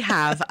actually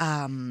have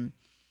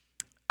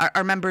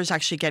our members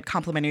actually get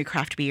complimentary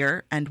craft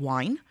beer and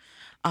wine.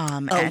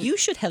 You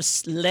should have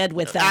led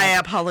with that. I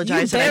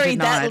apologize. You that I did buried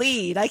that not.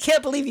 lead. I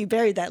can't believe you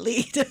buried that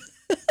lead.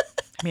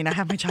 I mean, I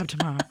have my job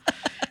tomorrow.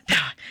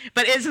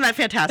 But isn't that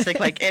fantastic?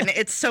 And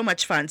it's so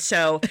much fun.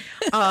 So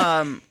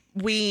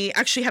we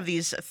actually have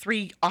these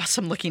 3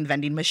 awesome looking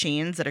vending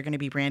machines that are going to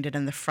be branded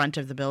in the front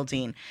of the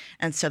building.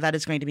 And so that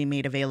is going to be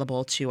made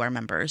available to our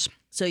members.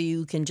 So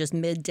you can just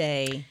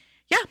midday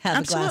have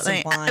absolutely.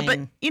 a glass of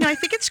wine. But, I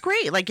think it's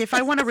great. Like if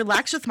I want to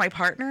relax with my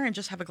partner and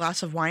just have a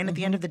glass of wine at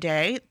the end of the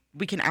day,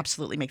 we can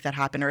absolutely make that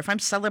happen. Or if I'm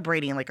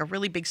celebrating like a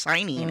really big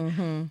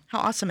signing, how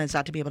awesome is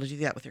that to be able to do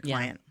that with your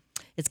client?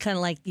 It's kind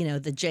of like,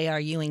 the J.R.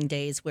 Ewing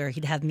days where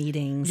he'd have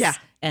meetings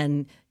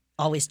and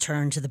always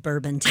turn to the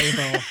bourbon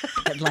table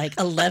at like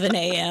 11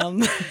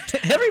 a.m.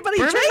 Everybody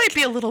Bourbon drink. might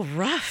be a little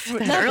rough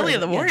Not early in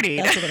the bourbon, morning.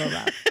 Yeah, that's a little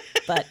rough.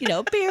 But,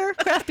 beer,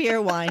 craft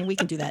beer, wine, we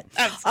can do that.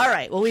 Absolutely. All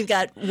right. Well, we've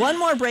got one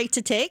more break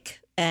to take,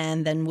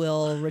 and then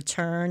we'll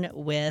return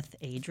with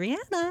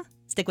Adriana.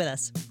 Stick with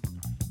us.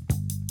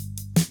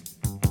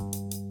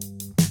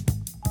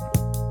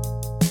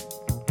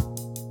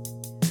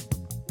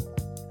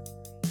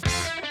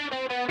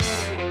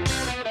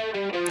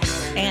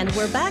 And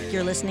we're back.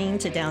 You're listening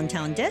to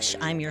Downtown Dish.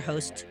 I'm your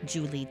host,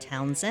 Julie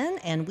Townsend,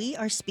 and we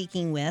are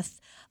speaking with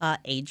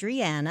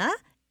Adriana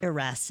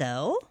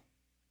Eraso,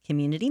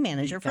 Community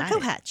Manager for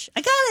Cohatch.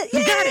 I got it! Yay!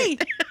 You got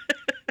it.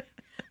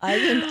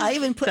 I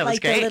even put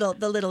like great.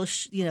 the little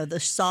the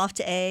soft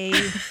A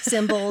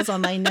symbols on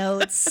my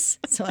notes.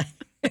 So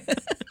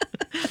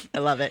I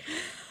love it.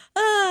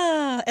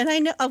 And I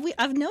know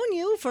I've known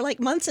you for like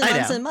months and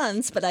months and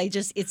months, but I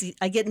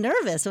get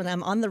nervous when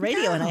I'm on the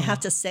radio and I have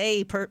to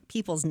say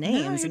people's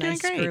names and I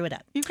screw it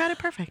up. You've got it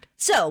perfect.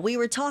 So we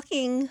were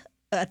talking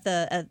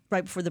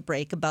right before the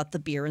break about the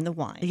beer and the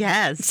wine.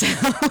 Yes. So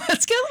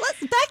let's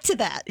back to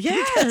that.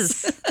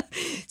 Yes.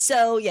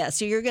 So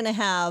you're going to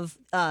have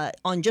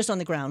on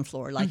the ground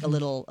floor like a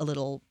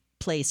little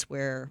place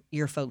where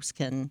your folks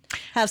can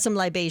have some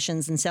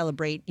libations and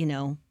celebrate,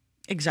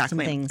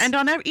 Exactly. things. And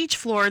on each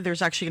floor,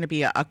 there's actually going to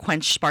be a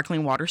Quench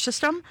sparkling water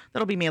system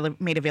that'll be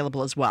made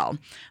available as well.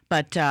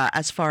 But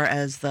as far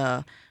as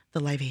the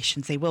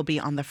libations, they will be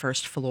on the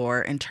first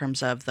floor in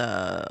terms of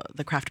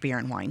the craft beer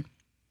and wine.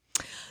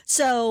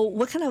 So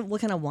what kind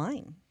of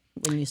wine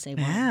when you say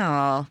wine?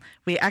 Well,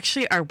 we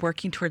actually are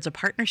working towards a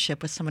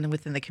partnership with someone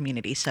within the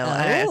community. So,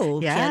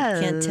 yes.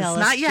 Can't tell us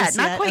not yet, just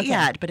not quite okay.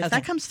 yet. But if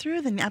that comes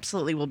through, then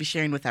absolutely we'll be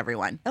sharing with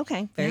everyone.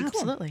 Okay, very cool.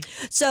 Absolutely.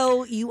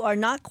 So you are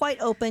not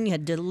quite open. You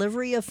had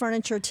delivery of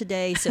furniture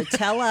today. So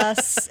tell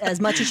us as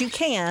much as you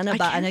can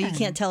about. I know you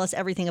can't tell us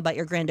everything about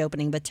your grand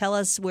opening, but tell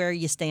us where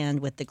you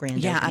stand with the grand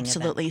opening. Yeah,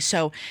 absolutely. Event.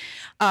 So,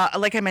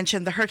 like I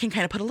mentioned, the hurricane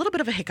kind of put a little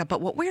bit of a hiccup.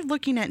 But what we're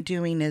looking at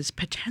doing is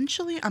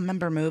potentially a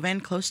member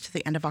move-in close to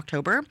the end of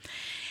October.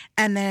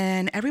 And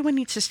then everyone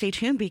needs to stay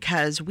tuned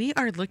because we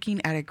are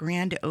looking at a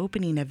grand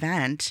opening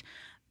event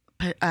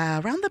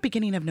around the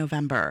beginning of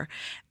November.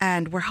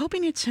 And we're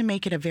hoping to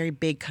make it a very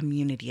big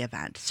community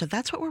event. So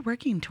that's what we're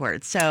working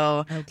towards.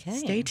 So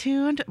stay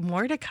tuned.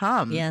 More to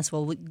come. Yes.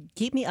 Well,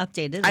 keep me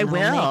updated. And I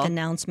will. I'll make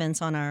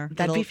announcements on our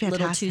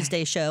little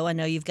Tuesday show. I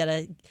know you've got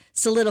to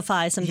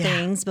solidify some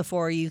things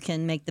before you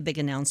can make the big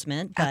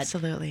announcement. But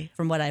absolutely.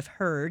 From what I've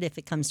heard, if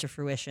it comes to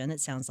fruition, it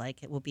sounds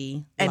like it will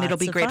be and it'll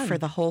be great fun. For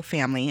the whole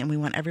family. And we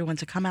want everyone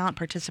to come out,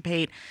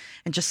 participate,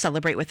 and just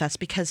celebrate with us.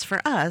 Because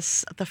for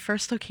us, the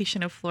first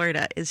location of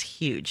Florida is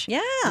huge.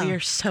 Yeah. We are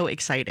so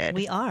excited.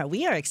 We are.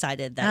 We are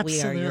excited that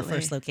we are your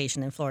first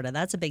location in Florida.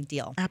 That's a big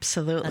deal.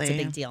 Absolutely. That's a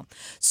big deal.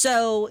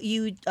 So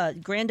you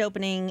grand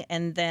opening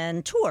and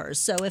then tours.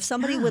 So if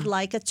somebody would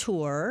like a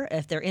tour,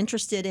 if they're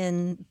interested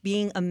in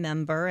being a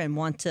member and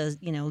want to,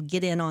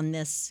 get in on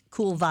this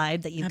cool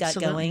vibe that you've got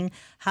going,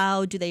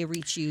 how do they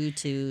reach you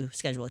to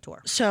schedule a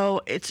tour?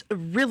 So it's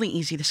really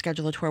easy to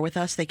schedule a tour with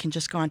us. They can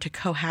just go on to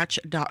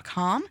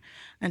cohatch.com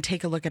and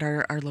take a look at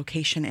our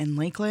location in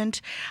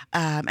Lakeland.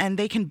 And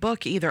they can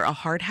book either a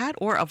hard hat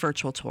or a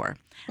virtual tour.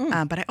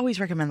 But I always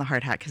recommend the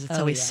hard hat because it's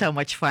always so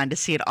much fun to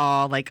see it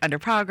all like under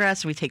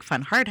progress. We take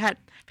fun hard hat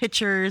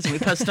pictures and we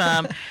post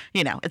them.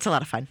 It's a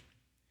lot of fun.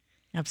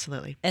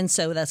 Absolutely. And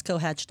so that's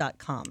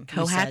cohatch.com.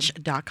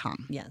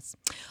 Cohatch.com. Yes.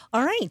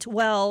 All right.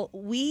 Well,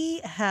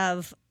 we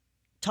have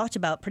talked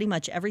about pretty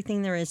much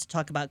everything there is to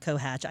talk about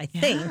Cohatch. I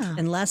think,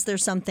 unless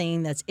there's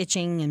something that's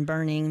itching and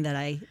burning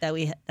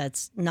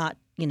that's not,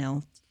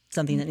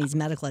 something that needs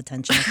medical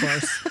attention, of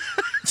course.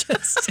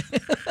 Just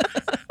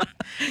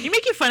You're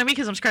making fun of me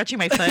because I'm scratching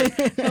my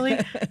foot. Really?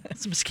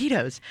 It's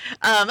mosquitoes.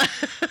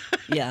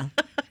 Yeah.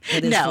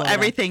 No, Florida.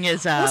 Everything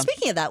is. Well,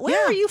 speaking of that,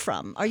 where are you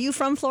from? Are you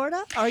from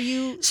Florida?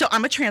 So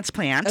I'm a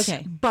transplant.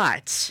 Okay.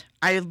 But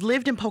I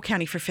lived in Polk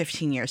County for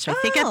 15 years. So I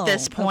think at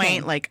this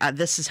point,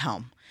 this is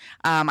home.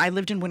 I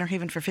lived in Winter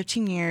Haven for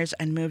 15 years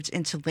and moved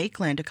into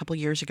Lakeland a couple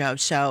years ago.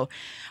 So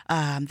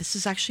this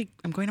is actually,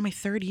 I'm going to my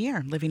third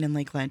year living in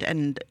Lakeland,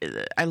 and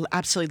I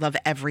absolutely love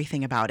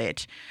everything about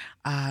it.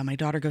 My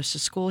daughter goes to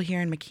school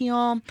here in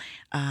McKeel.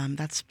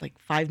 That's like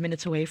 5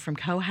 minutes away from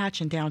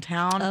Cohatch in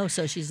downtown. Oh,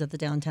 so she's at the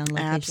downtown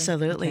location?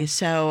 Absolutely. Okay.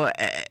 So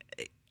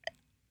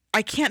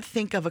I can't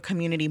think of a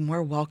community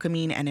more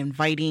welcoming and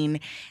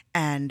inviting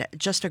and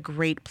just a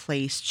great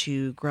place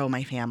to grow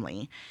my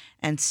family.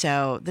 And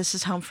so this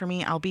is home for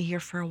me. I'll be here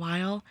for a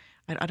while.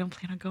 I don't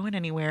plan on going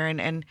anywhere.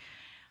 And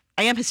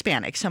I am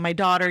Hispanic. So my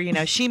daughter,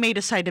 she may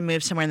decide to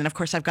move somewhere. And then, of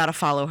course, I've got to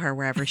follow her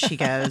wherever she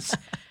goes.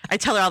 I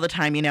tell her all the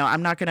time,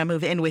 I'm not going to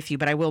move in with you,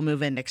 but I will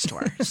move in next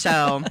door.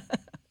 So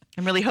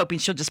I'm really hoping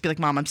she'll just be like,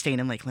 Mom, I'm staying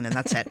in Lakeland, and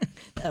that's it.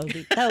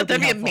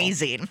 That'd be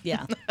amazing.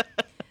 Yeah.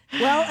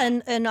 Well,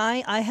 and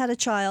I had a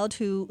child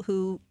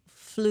who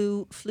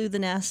flew the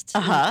nest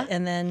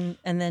and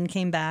then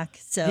came back.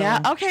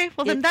 So okay.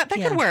 Well, then that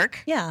could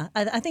work. Yeah,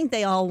 I think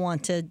they all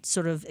want to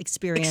sort of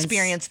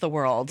experience the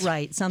world,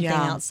 right? Something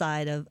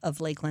outside of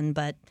Lakeland,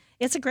 but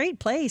it's a great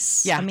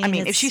place. Yeah, I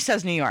mean if she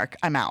says New York,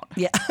 I'm out.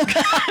 Yeah,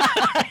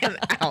 I'm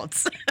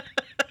out.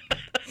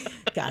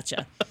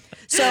 Gotcha.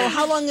 So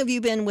how long have you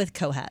been with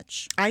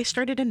Cohatch? I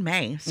started in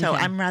May, so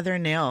I'm rather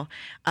new.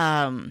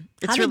 How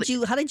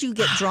did you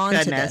get drawn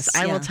to this?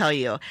 I will tell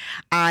you.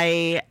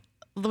 I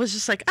was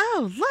just like,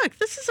 oh, look,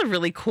 this is a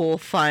really cool,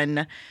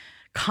 fun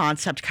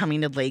concept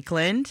coming to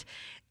Lakeland.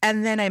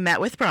 And then I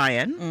met with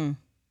Brian,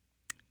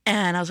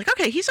 and I was like,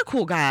 okay, he's a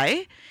cool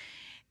guy.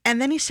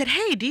 And then he said,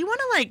 hey, do you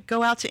want to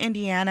go out to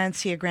Indiana and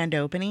see a grand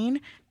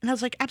opening? And I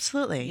was like,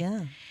 absolutely.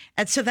 Yeah.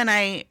 And so then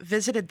I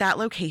visited that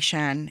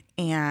location,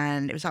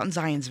 and it was out in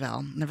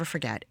Zionsville, never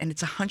forget. And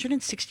it's a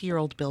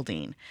 160-year-old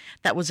building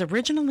that was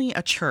originally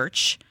a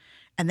church,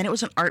 and then it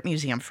was an art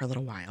museum for a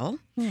little while.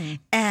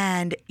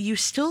 And you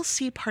still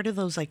see part of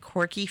those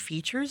quirky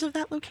features of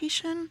that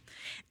location.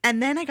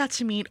 And then I got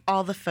to meet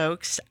all the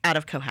folks out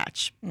of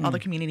Cohatch, all the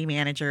community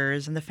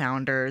managers and the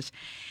founders.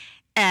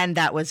 And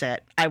that was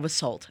it. I was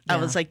sold. Yeah. I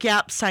was like,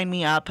 yep, sign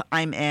me up.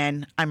 I'm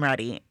in. I'm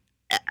ready.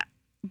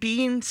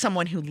 Being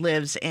someone who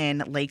lives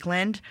in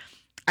Lakeland,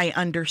 I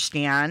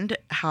understand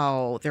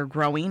how they're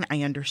growing.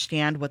 I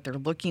understand what they're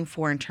looking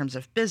for in terms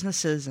of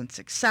businesses and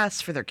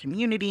success for their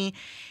community.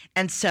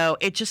 And so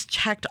it just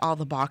checked all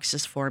the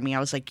boxes for me. I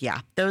was like,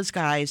 yeah, those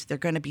guys, they're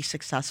going to be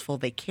successful.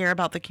 They care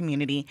about the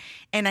community.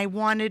 And I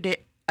wanted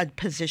it a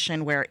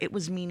position where it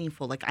was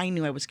meaningful. Like I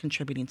knew I was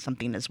contributing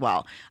something as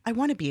well. I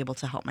want to be able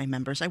to help my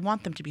members. I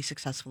want them to be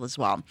successful as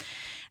well.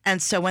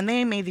 And so when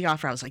they made the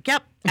offer, I was like,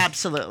 yep,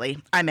 absolutely.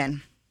 I'm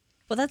in.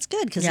 Well, that's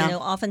good because, you know,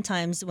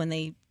 oftentimes when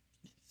they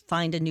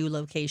find a new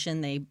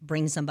location, they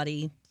bring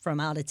somebody from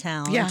out of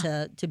town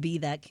to be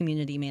that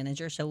community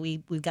manager. So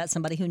we've got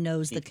somebody who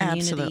knows the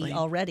community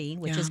already,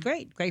 which is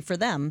great. Great for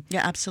them.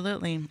 Yeah,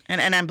 absolutely.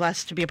 And I'm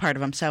blessed to be a part of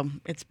them. So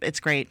it's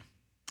great.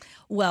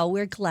 Well,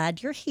 we're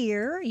glad you're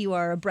here. You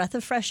are a breath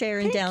of fresh air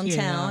in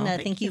downtown. I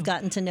think you've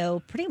gotten to know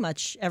pretty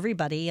much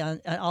everybody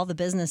on all the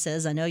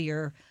businesses. I know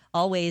you're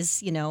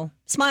always, you know,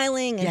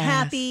 smiling and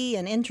happy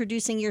and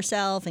introducing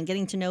yourself and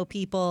getting to know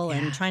people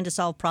and trying to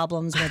solve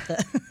problems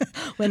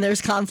with when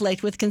there's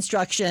conflict with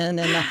construction.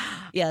 And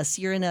yes,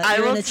 you're in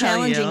a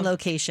challenging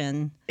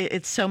location.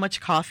 It's so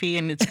much coffee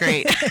and it's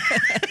great.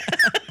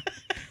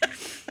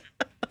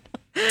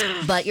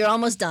 But you're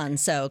almost done,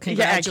 so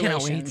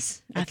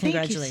congratulations.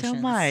 Congratulations. Thank you so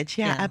much.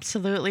 Yeah,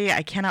 absolutely.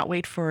 I cannot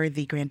wait for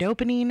the grand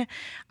opening.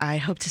 I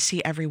hope to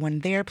see everyone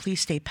there. Please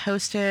stay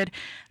posted.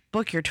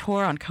 Book your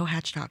tour on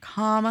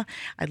cohatch.com.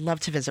 I'd love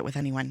to visit with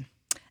anyone.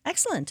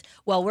 Excellent.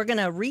 Well, we're going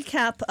to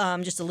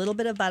recap just a little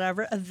bit about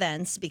our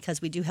events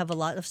because we do have a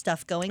lot of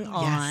stuff going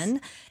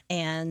on.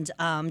 And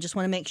just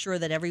want to make sure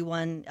that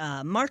everyone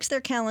marks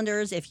their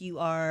calendars. If you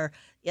are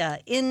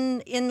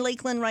in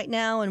Lakeland right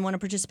now and want to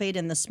participate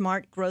in the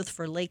Smart Growth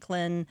for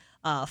Lakeland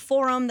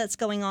forum that's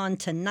going on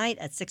tonight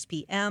at 6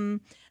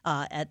 p.m.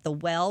 At the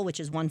Well,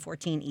 which is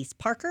 114 East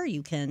Parker.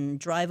 You can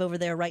drive over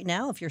there right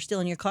now. If you're still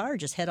in your car,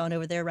 just head on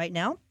over there right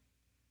now.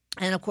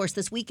 And, of course,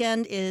 this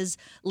weekend is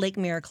Lake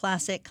Mirror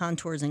Classic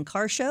Contours and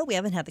Car Show. We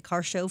haven't had the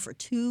car show for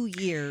 2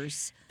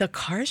 years. The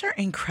cars are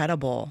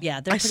incredible. Yeah,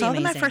 they're pretty amazing. I saw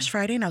them at First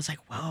Friday, and I was like,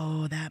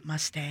 whoa, that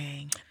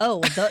Mustang.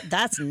 Oh,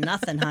 that's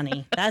nothing,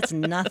 honey. That's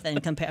nothing.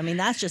 I mean,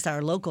 that's just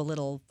our local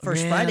little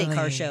First Friday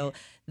car show.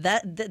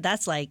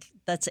 That's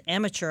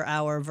amateur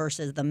hour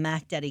versus the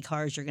Mac Daddy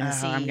cars you're going to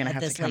see at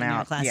this Lake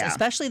Mirror Classic,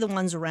 especially the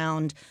ones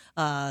around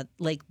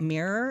Lake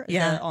Mirror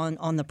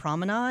on the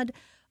promenade.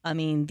 I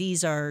mean,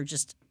 these are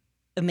just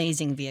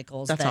amazing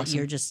vehicles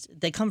awesome.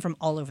 They come from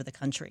all over the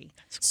country.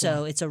 Cool.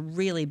 So it's a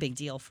really big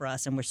deal for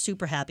us, and we're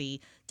super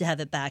happy to have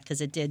it back because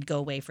it did go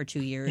away for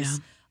 2 years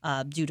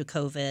due to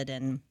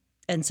COVID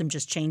and some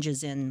just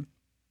changes in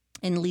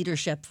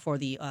leadership for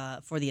the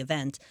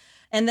event.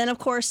 And then, of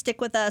course,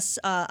 stick with us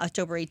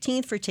October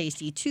 18th for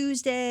Tasty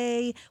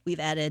Tuesday. We've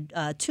added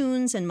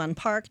tunes in Munn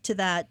Park to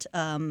that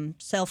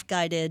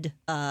self-guided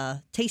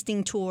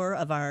tasting tour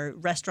of our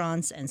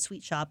restaurants and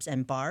sweet shops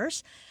and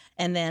bars.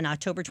 And then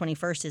October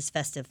 21st is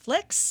Festive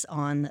Flicks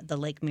on the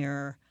Lake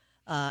Mirror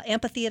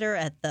Amphitheater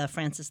at the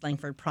Francis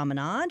Langford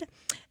Promenade.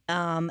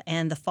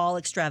 And the Fall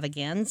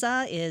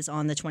Extravaganza is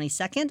on the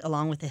 22nd,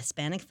 along with the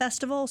Hispanic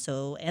Festival.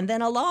 And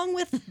then along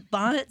with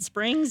Bonnet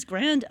Springs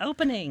Grand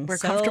Opening. Wear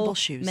comfortable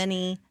shoes.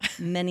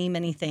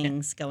 Many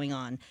things going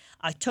on.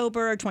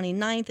 October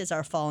 29th is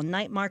our Fall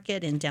Night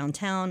Market in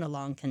downtown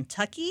along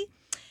Kentucky.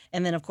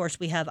 And then, of course,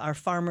 we have our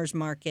farmers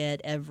market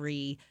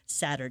every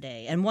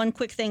Saturday. And one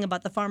quick thing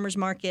about the farmers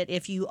market,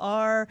 if you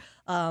are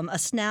a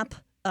SNAP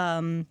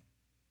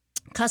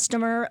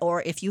customer,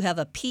 or if you have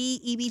a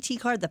PEBT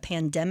card, the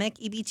pandemic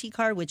EBT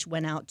card, which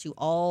went out to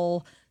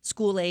all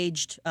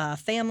school-aged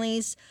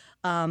families,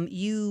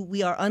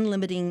 we are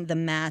unlimiting the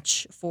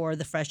match for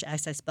the Fresh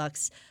Access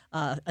Bucks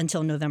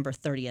until November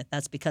 30th.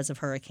 That's because of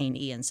Hurricane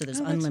Ian. So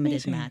there's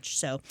unlimited match.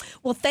 So,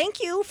 well,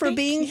 thank you for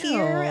being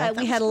here.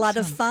 We had a lot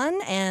of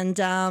fun,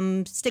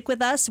 and stick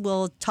with us.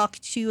 We'll talk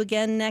to you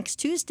again next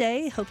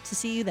Tuesday. Hope to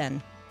see you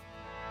then.